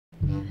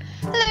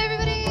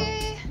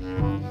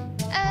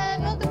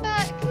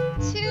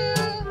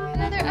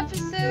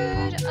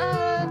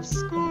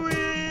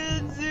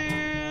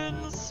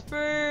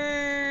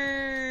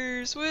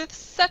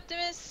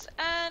Septimus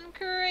and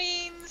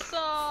Crane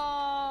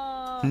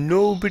song.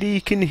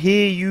 Nobody can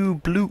hear you,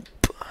 bloop.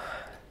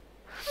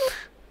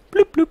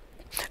 Bloop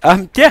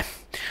bloop.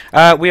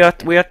 Yeah.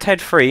 We are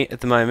Ted free at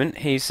the moment.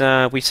 He's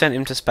we sent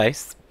him to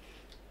space,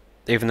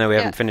 even though we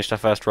haven't finished our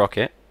first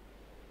rocket.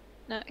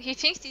 No, he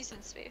thinks he's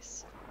in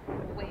space.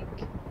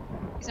 Wink.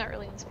 He's not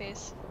really in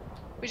space.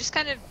 We just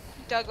kind of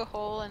dug a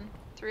hole and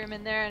threw him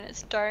in there, and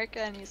it's dark,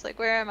 and he's like,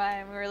 "Where am I?"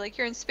 And we were like,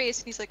 "You're in space,"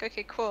 and he's like,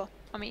 "Okay, cool.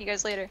 I'll meet you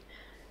guys later."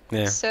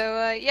 Yeah.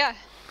 So yeah,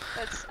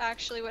 that's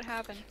actually what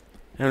happened.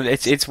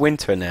 It's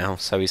winter now,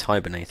 so he's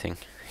hibernating.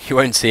 You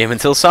won't see him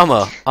until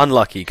summer.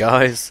 Unlucky,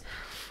 guys.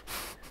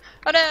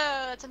 Oh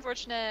no, that's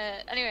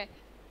unfortunate. Anyway,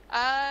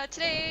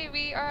 today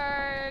we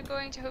are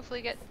going to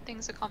hopefully get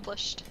things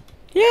accomplished.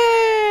 Yay!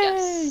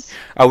 Yes.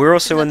 Oh, we're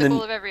also in the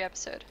goal of every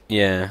episode.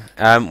 Yeah.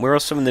 We're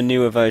also in the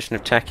newer version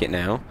of StarTekk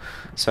now.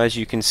 So as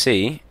you can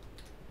see,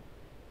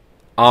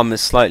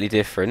 armor's slightly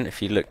different if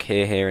you look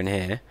here, here, and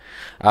here.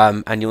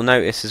 And you'll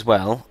notice as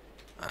well,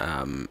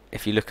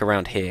 if you look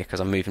around here,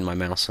 because I'm moving my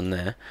mouse on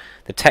there,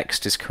 the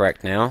text is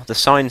correct now. The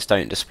signs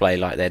don't display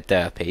like they're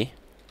derpy.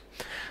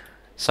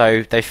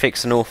 So they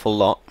fixed an awful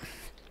lot.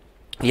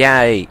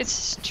 Yay!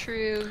 It's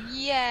true.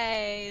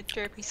 Yay!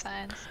 Derpy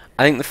signs.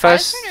 I think the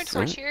first. Turn your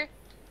torch here.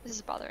 This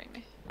is bothering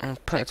me. I'll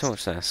put a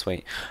torch there.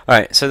 Sweet. All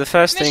right. So the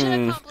first Mission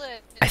thing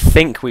accomplished. I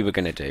think we were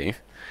going to do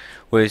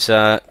was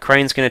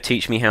Crane's going to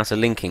teach me how to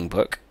linking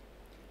book,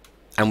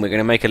 and we're going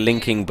to make a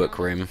linking book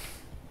room.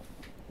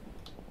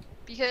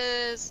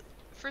 Because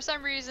for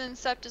some reason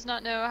Sept does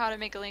not know how to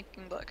make a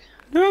linking book.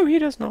 No, he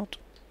does not.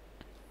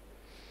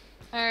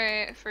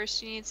 Alright,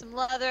 first you need some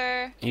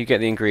leather. You get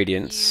the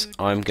ingredients.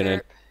 I'm going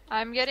to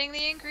I'm getting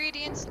the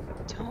ingredients.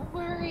 Don't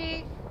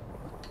worry.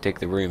 dig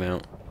the room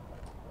out.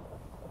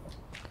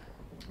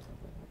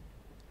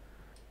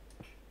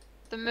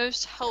 The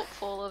most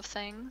helpful of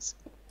things.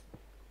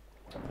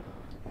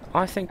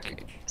 I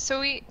think. So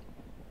we.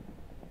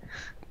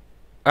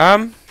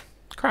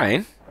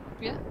 Crane.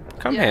 Yeah.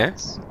 Come here.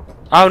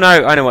 Oh no,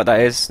 I know what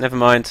that is. Never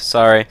mind.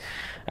 Sorry.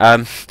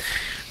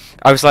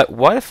 I was like,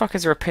 why the fuck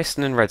is there a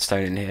piston and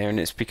redstone in here? And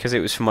it's because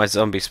it was for my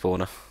zombie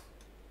spawner.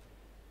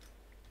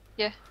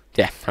 Yeah.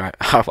 Yeah. All right.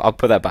 I'll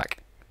put that back.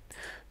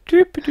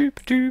 Doop doop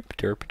doop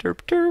derp derp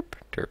derp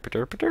derp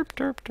derp derp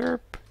derp derp.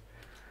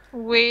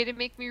 Way to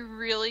make me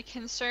really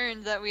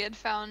concerned that we had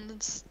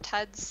found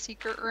Ted's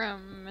secret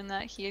room and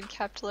that he had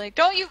kept like.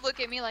 Don't you look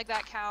at me like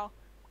that, cow!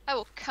 I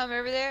will come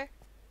over there.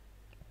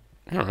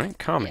 All right,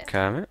 calm it,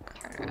 calm it.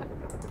 Turn around.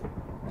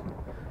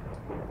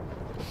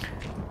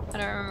 I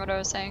don't remember what I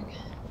was saying.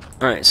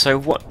 All right. So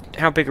what?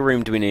 How big a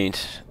room do we need?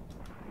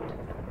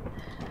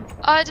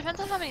 It depends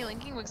on how many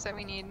linking books that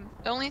we need.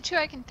 The only two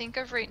I can think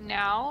of right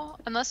now,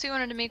 unless we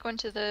wanted to make one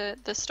to the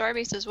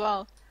starbase as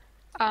well.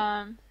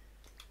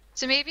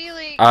 So maybe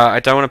like.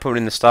 I don't want to put it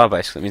in the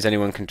starbase, 'cause that means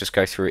anyone can just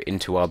go through it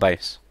into our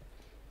base.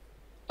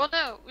 Well,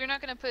 no, we're not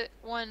gonna put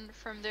one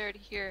from there to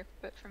here,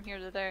 but from here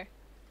to there.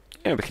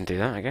 Yeah, we can do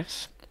that, I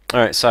guess.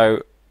 All right.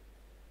 So.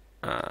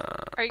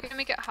 Are you gonna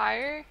make it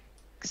higher?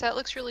 Because that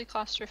looks really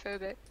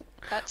claustrophobic.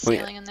 That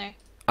ceiling in there.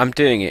 I'm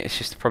doing it. It's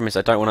just the problem is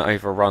I don't want to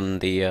overrun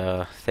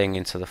the thing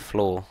into the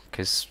floor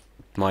because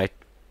my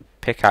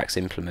pickaxe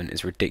implement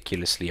is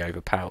ridiculously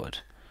overpowered.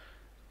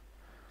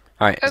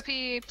 Alright.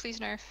 OP, please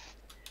nerf.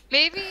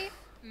 Maybe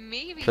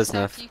Please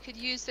Steph, nerf. you could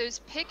use those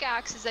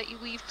pickaxes that you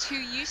leave 2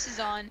 uses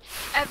on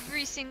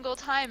every single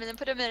time and then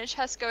put them in a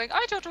chest going,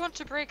 I don't want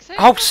to break things.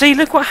 Oh, see,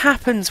 look what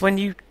happens when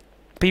you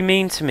be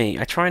mean to me.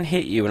 I try and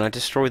hit you and I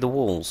destroy the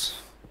walls.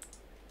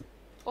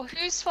 Well,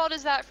 whose fault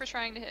is that for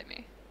trying to hit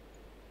me?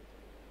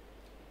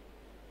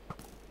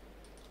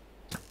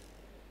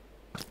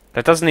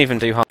 That doesn't even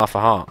do half a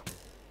heart.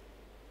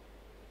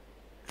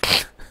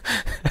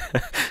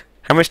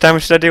 How much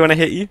damage did I do when I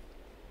hit you?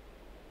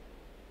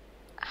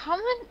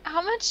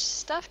 How much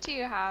stuff do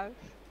you have?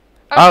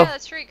 Oh. Oh, yeah,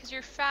 that's right, because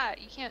you're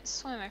fat. You can't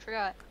swim, I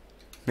forgot.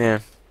 Yeah.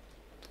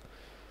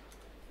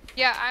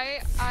 Yeah,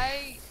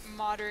 I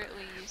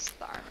moderately used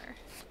the armor.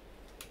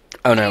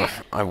 Oh no,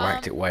 I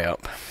whacked it way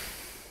up.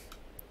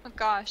 Oh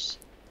gosh.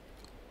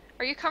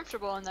 Are you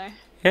comfortable in there?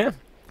 Yeah.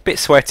 A bit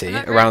sweaty I'm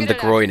not very around good the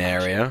at groin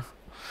acupuncture. area.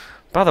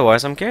 But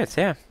otherwise, I'm good,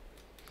 yeah.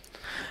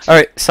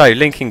 Alright, so,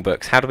 linking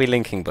books. How do we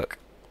linking book?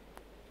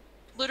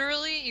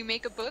 Literally, you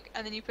make a book,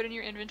 and then you put in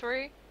your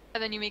inventory,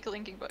 and then you make a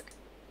linking book.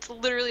 It's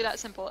literally that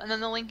simple. And then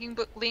the linking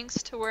book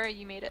links to where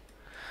you made it.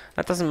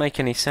 That doesn't make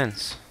any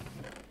sense.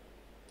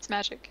 It's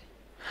magic.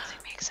 Nothing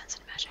makes sense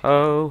in magic.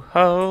 Ho,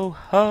 ho,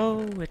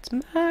 ho, it's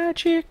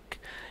magic.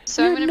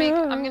 So I'm you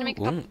gonna make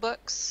a couple know.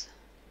 books.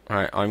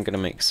 Alright, I'm gonna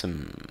make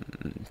some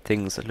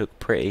things that look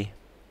pretty.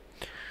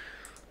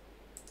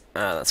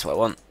 That's what I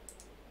want.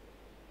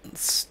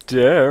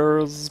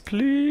 Stairs,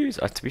 please.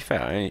 To be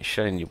fair, I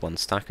should only need 1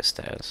 stack of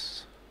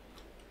stairs.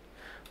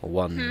 Or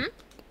one.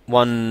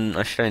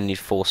 I should only need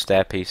 4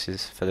 stair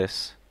pieces for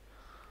this.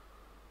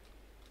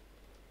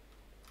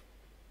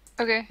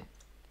 Okay.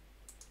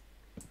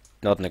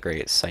 Nod and agree.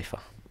 It's safer.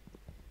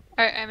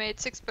 Alright, I made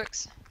 6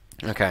 books.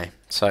 Okay,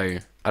 so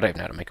I don't even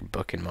know how to make a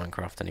book in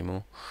Minecraft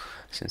anymore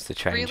since the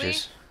Really?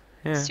 changes.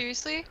 Yeah.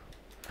 Seriously?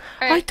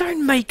 I Alright.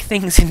 don't make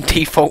things in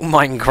default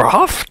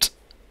Minecraft.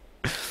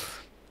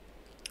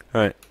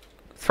 Right.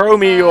 Throw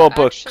me your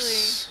Actually,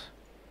 books.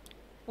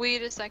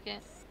 wait a second.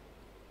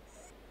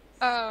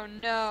 Oh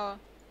no.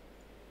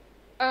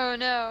 Oh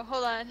no,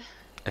 hold on.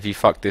 Have you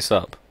fucked this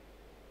up?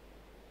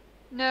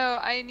 No,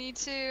 I need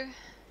to...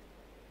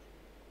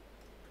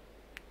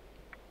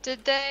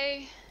 Did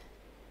they...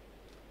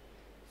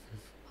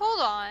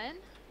 Hold on.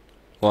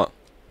 What?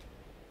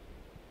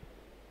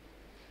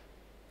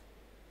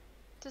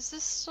 Does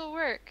this still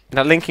work?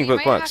 That linking We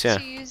book might works,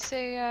 have yeah. to use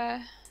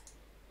a,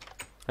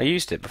 I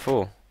used it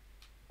before.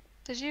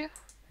 Did you?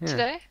 Yeah.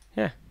 Today?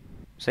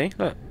 See?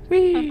 Look.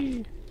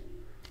 Whee!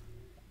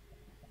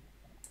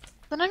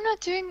 Then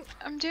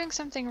I'm doing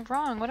something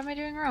wrong. What am I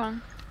doing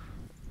wrong?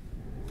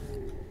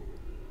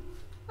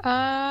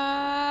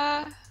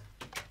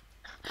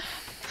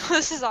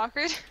 This is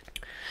awkward.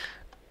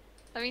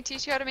 Let me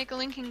teach you how to make a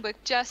linking book.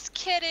 Just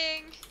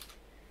kidding!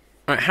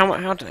 Alright, how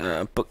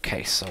a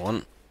bookcase I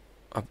want.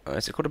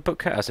 Is it called a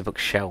bookcase? It's a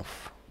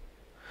bookshelf.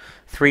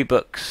 3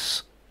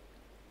 books.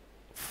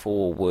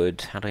 4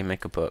 wood. How do I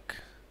make a book?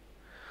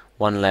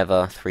 1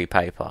 leather, 3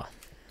 paper.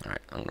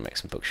 Alright, I'm gonna make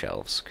some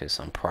bookshelves because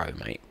I'm pro,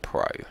 mate.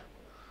 Pro.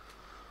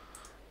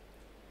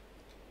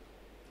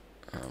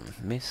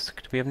 Mist.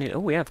 Do we have any? Oh,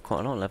 we have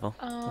quite a lot of level.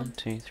 1,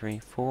 2, 3,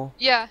 4.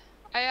 Yeah,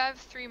 I have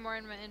 3 more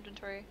in my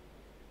inventory.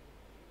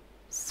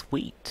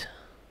 Sweet.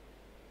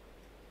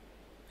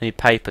 Any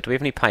paper? Do we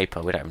have any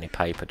paper? We don't have any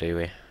paper, do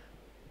we?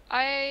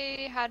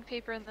 I had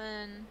paper and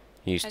then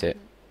Used it.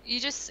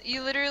 didn't.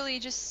 You literally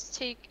just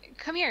take.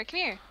 Come here.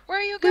 Where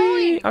are you Whee!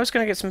 going? I was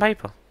gonna get some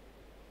paper.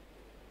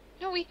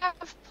 No, we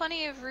have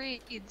plenty of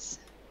reeds.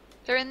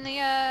 They're in the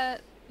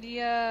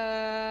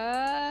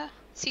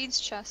seeds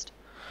chest.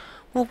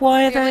 Well,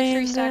 why are We have, like, they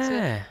 3 in stacks of it.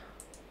 there?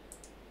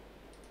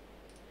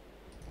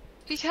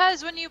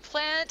 Because when you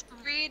plant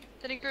reed,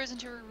 then it grows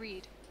into a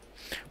reed.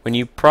 When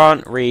you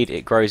plant reed,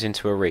 it grows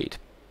into a reed.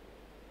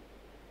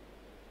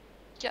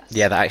 Yes.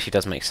 Yeah, that actually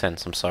does make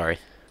sense. I'm sorry.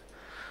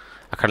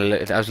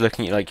 I was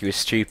looking at you like you were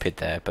stupid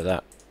there, but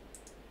that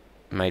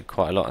made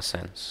quite a lot of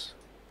sense.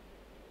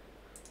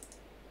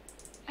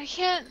 I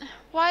can't.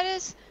 Why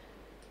does?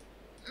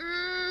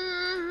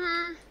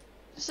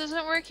 This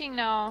isn't working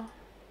now.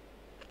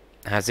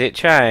 Has it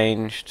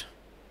changed?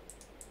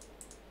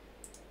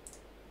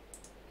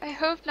 I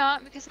hope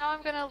not, because now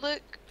I'm gonna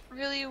look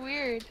really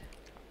weird.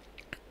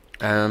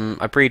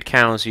 I breed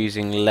cows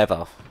using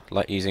leather,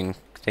 like using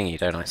thingy,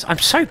 don't I? I'm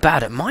so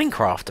bad at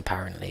Minecraft,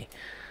 apparently.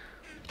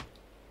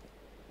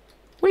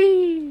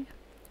 Whee!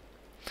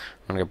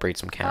 I'm gonna go breed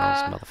some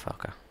cows,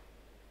 motherfucker.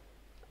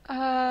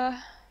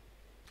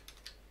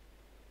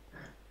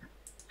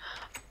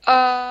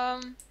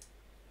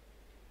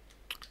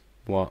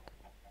 What?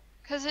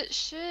 Because it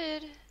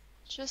should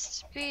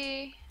just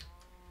be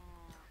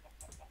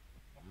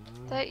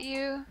that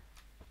you.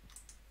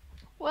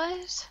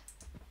 What?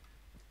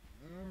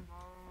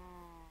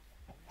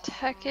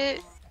 Tekk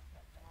it.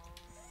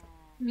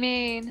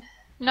 Main.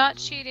 Not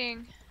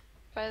cheating,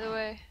 by the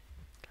way.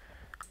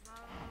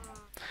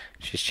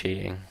 She's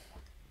cheating.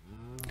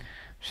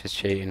 She's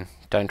cheating.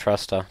 Don't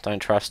trust her. Don't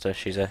trust her.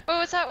 She's a Oh,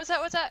 what's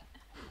that?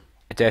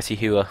 dirty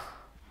hooer.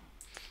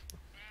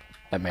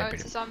 That may Oh, be.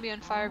 it's a zombie on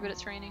fire, but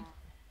it's raining.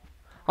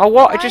 Oh,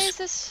 what? Why I just is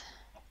this?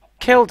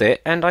 killed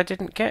it and I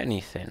didn't get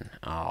anything.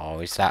 Oh,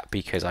 is that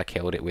because I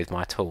killed it with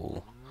my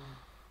tool?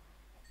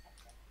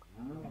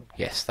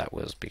 Yes, that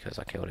was because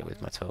I killed it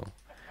with my tool.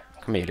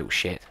 Come here, little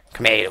shit.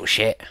 Come here, little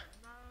shit.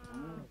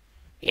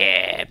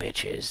 Yeah,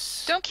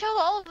 bitches. Don't kill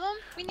all of them.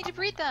 We need to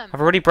breed them.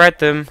 I've already bred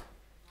them.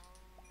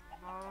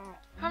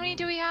 How many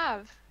do we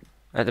have?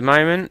 At the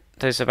moment,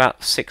 there's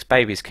about 6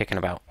 babies kicking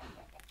about.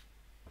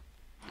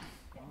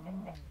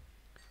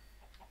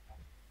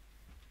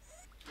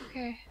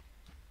 Okay.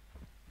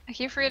 I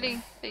keep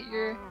forgetting that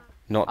you're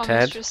Not almost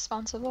Ted.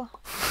 responsible.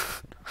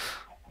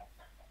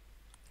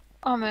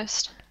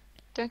 Almost.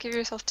 Don't give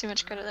yourself too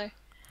much credit there.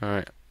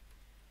 Alright.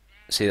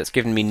 See, that's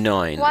given me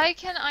 9. Why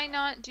can I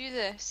not do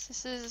this?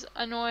 This is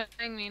annoying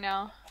me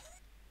now.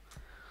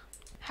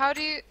 How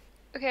do you...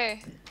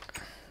 Okay.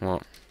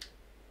 What?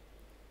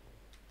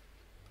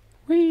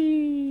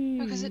 Whee!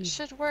 Because it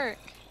should work.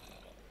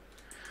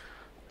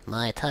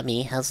 My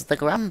tummy has the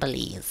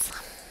grumblies.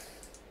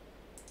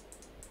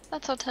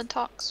 That's how Ted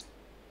talks.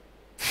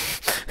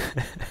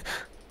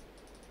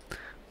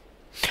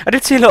 I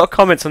did see a lot of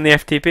comments on the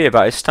FTP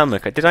about his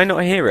stomach. Did I not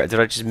hear it? Or did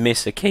I just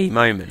miss a key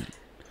moment?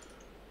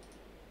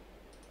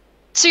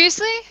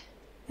 Seriously?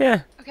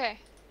 Yeah. Okay.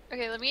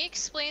 Okay, let me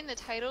explain the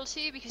title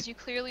to you because you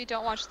clearly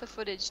don't watch the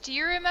footage. Do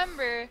you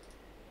remember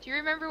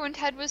when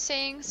Ted was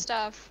saying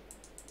stuff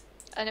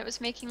and it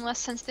was making less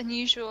sense than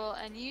usual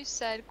and you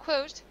said,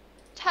 quote,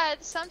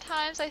 Ted,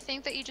 sometimes I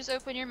think that you just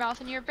open your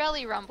mouth and your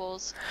belly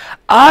rumbles.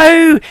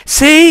 Oh!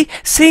 See?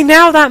 See,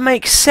 now that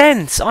makes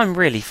sense. I'm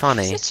really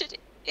funny. You're such an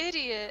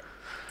idiot.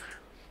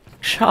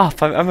 Shut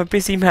up. I'm a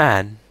busy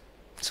man.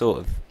 Sort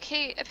of.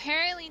 Okay,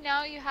 apparently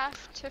now you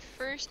have to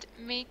first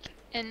make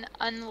an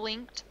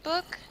unlinked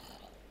book.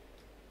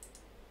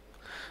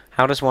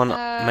 How does one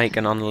Uh, make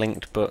an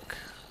unlinked book?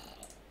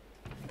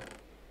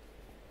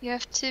 You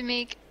have to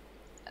make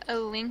a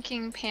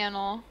linking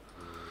panel.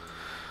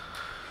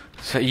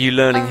 So are you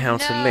learning Oh how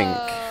to link?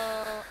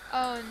 no!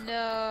 Oh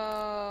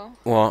no!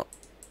 What?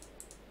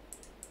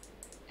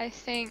 I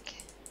think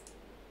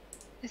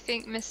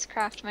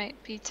Mystcraft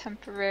might be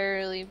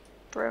temporarily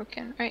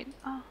broken right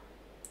now.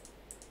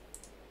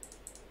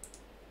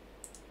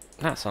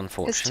 That's Because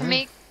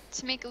unfortunate.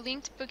 to make a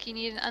linked book you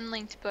need an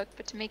unlinked book,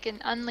 but to make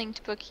an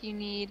unlinked book you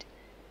need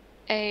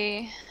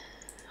a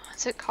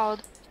what's it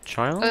called?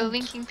 Child? A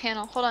linking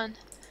panel. Hold on.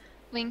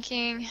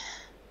 Linking.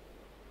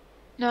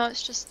 No,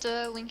 it's just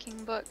a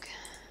linking book.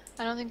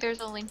 I don't think there's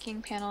a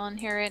linking panel in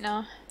here right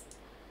now.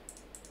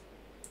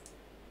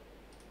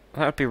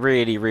 That would be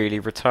really,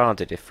 really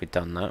retarded if we'd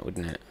done that,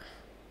 wouldn't it?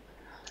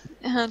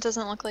 It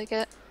doesn't look like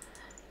it.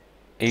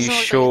 Are you Doesn't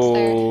look like it's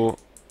there. sure?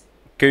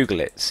 Google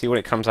it. See what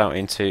it comes out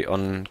into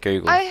on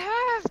Google. I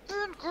have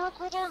been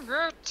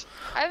Googling it.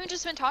 I haven't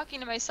just been talking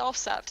to myself,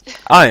 Sept.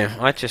 Oh,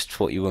 I just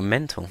thought you were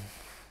mental.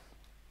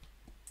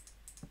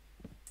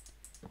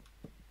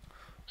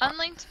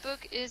 Unlinked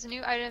book is a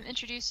new item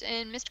introduced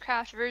in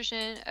Mystcraft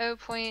version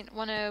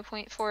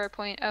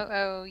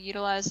 0.10.4.00.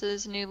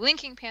 Utilizes a new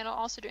linking panel,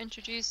 also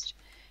introduced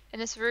in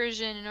this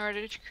version in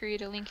order to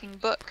create a linking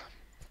book.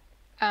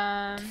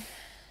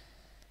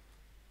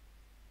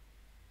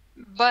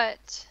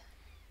 But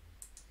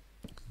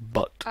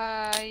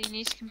you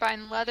need to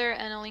combine leather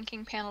and a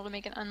linking panel to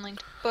make an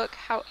unlinked book.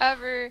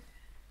 However,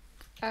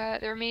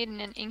 they're made in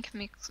an ink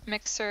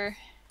mixer.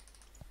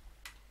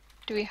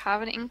 Do we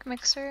have an ink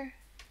mixer?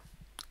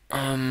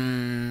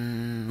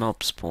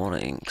 Mob spawn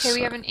ink. Okay,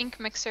 we have an ink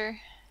mixer.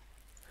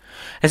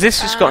 Has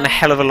this just gotten a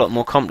hell of a lot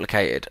more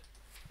complicated?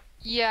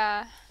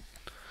 Yeah.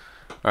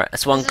 Alright,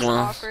 that's one This is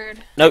glass.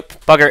 awkward. Nope,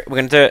 bugger it, we're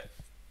gonna do it.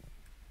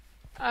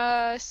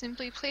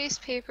 Simply place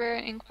paper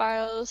and ink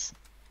vials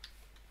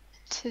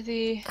to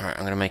the... Alright,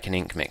 I'm gonna make an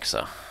ink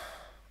mixer.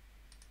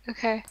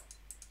 Okay.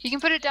 You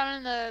can put it down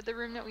in the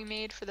room that we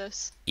made for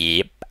this.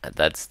 Yep,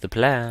 that's the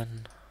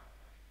plan.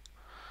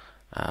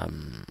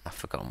 I've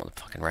forgotten what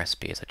the fucking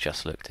recipe is, I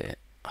just looked at it.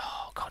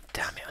 Oh, god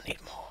damn it, I need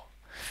more.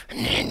 I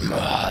need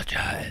more,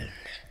 child.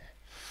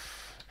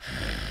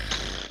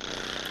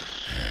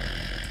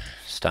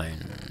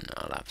 Stone,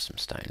 I'll have some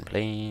stone,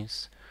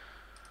 please.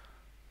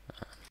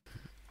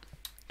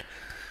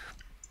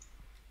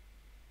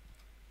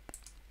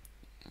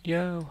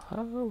 Yo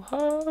ho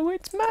ho,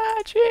 it's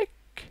magic!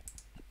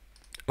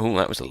 Oh,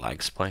 that was a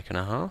lag spike and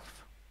a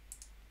half.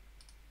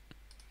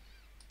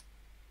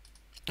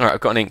 Alright, I've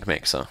got an ink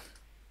mixer.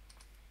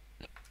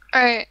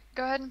 Alright,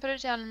 go ahead and put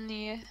it down in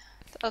the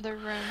other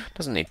room.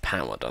 Doesn't need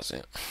power, does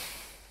it?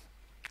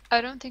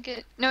 I don't think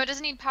it... No, it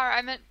doesn't need power.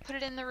 I meant put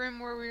it in the room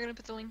where we were going to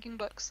put the linking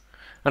books.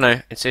 Oh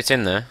no, it's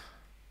in there.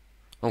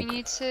 Oh, We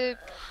need to...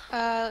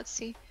 let's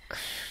see.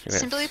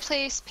 Simply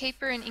place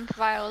paper and ink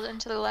vials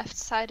into the left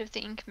side of the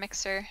ink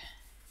mixer.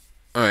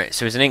 Alright,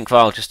 so is an ink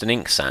vial just an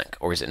ink sac,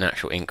 or is it an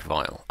actual ink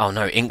vial? Oh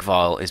no, ink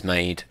vial is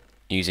made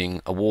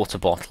using a water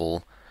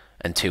bottle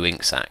and 2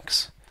 ink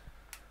sacs.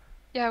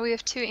 Yeah, we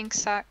have 2 ink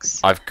sacs.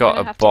 I've got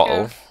a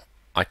bottle. Go.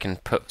 I can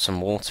put some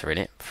water in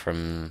it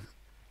from,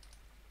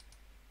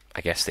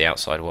 I guess, the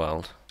outside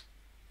world.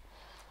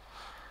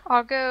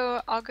 I'll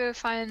go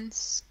find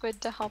Squid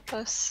to help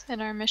us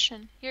in our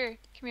mission. Here,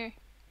 come here.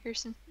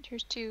 Here's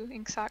 2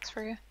 ink sacs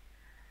for you.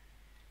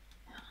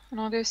 And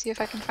I'll go see if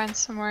I can find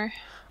some more.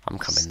 I'm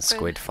coming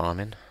squid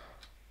farming.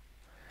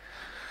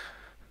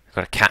 I've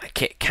got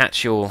to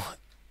catch your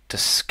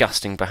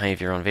disgusting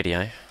behaviour on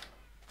video.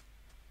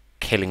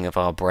 Killing of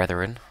our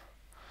brethren.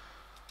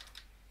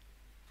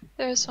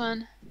 There's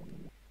one.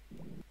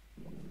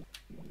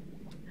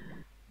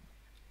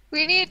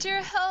 We need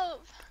your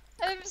help!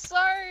 I'm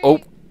sorry! Oh!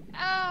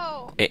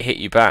 Ow! It hit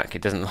you back.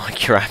 It doesn't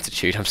like your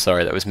attitude. I'm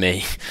sorry, that was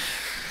me.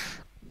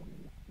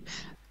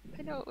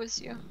 I know it was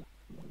you.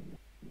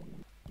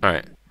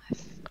 Alright.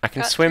 I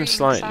can Got swim 3 ink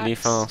slightly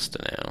sacs. faster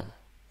now.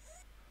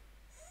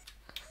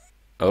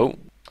 Oh,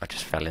 I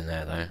just fell in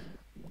there though.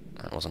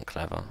 That wasn't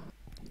clever.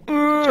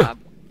 Good job.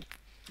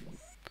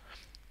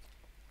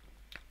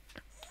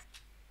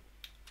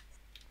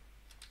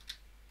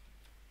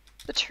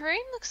 The terrain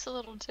looks a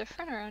little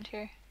different around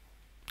here.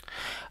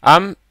 I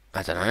don't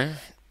know.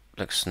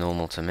 Looks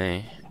normal to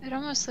me. It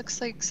almost looks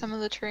like some of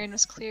the terrain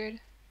was cleared.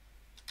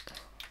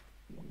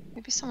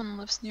 Maybe someone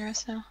lives near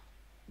us now.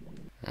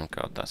 Oh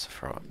god, that's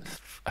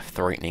a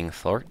frightening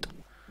thought.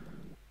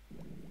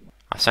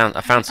 I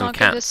found some I'll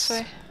cats. go this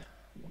way.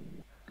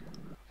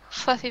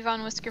 Fluffy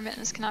Von Whisker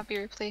Mittens cannot be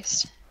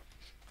replaced.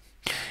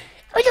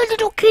 Hello,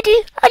 little kitty.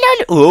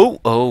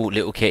 Oh,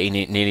 little kitty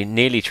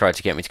nearly tried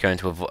to get me to go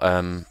into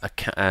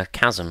a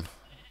chasm.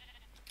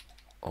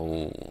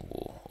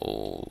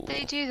 Oh,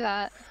 They do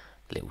that.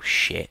 little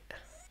shit.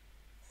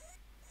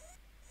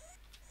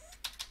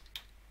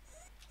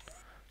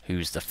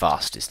 Who's the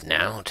fastest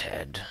now,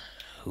 Ted?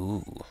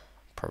 Ooh,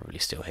 probably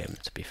still him,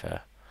 to be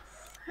fair.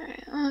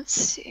 Alright, let's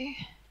see.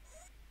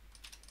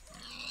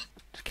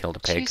 Just killed a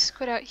Two pig.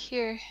 squid out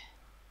here.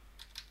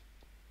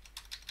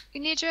 We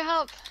need your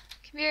help.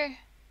 Come here.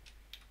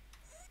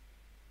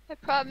 I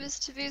promise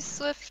to be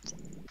swift.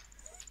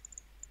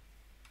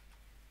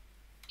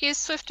 Use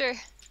swifter.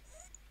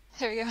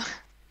 There we go.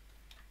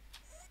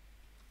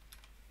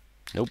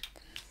 Nope.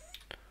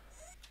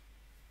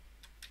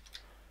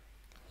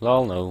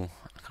 Lol, no.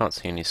 I can't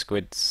see any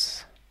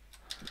squids.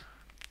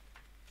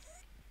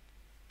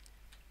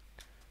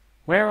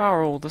 Where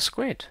are all the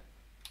squid?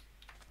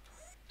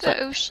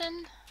 The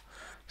ocean?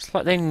 It's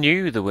like they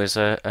knew there was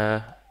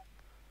a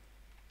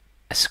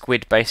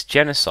squid-based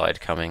genocide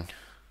coming.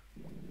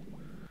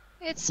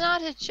 It's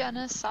not a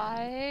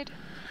genocide.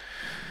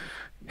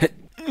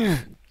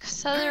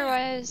 Because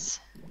otherwise,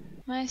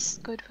 my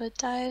squid would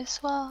die as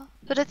well.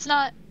 But it's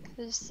not,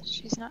 because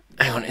she's not.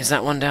 Hang on, is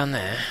that one down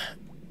there?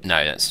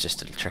 No, that's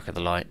just a trick of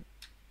the light.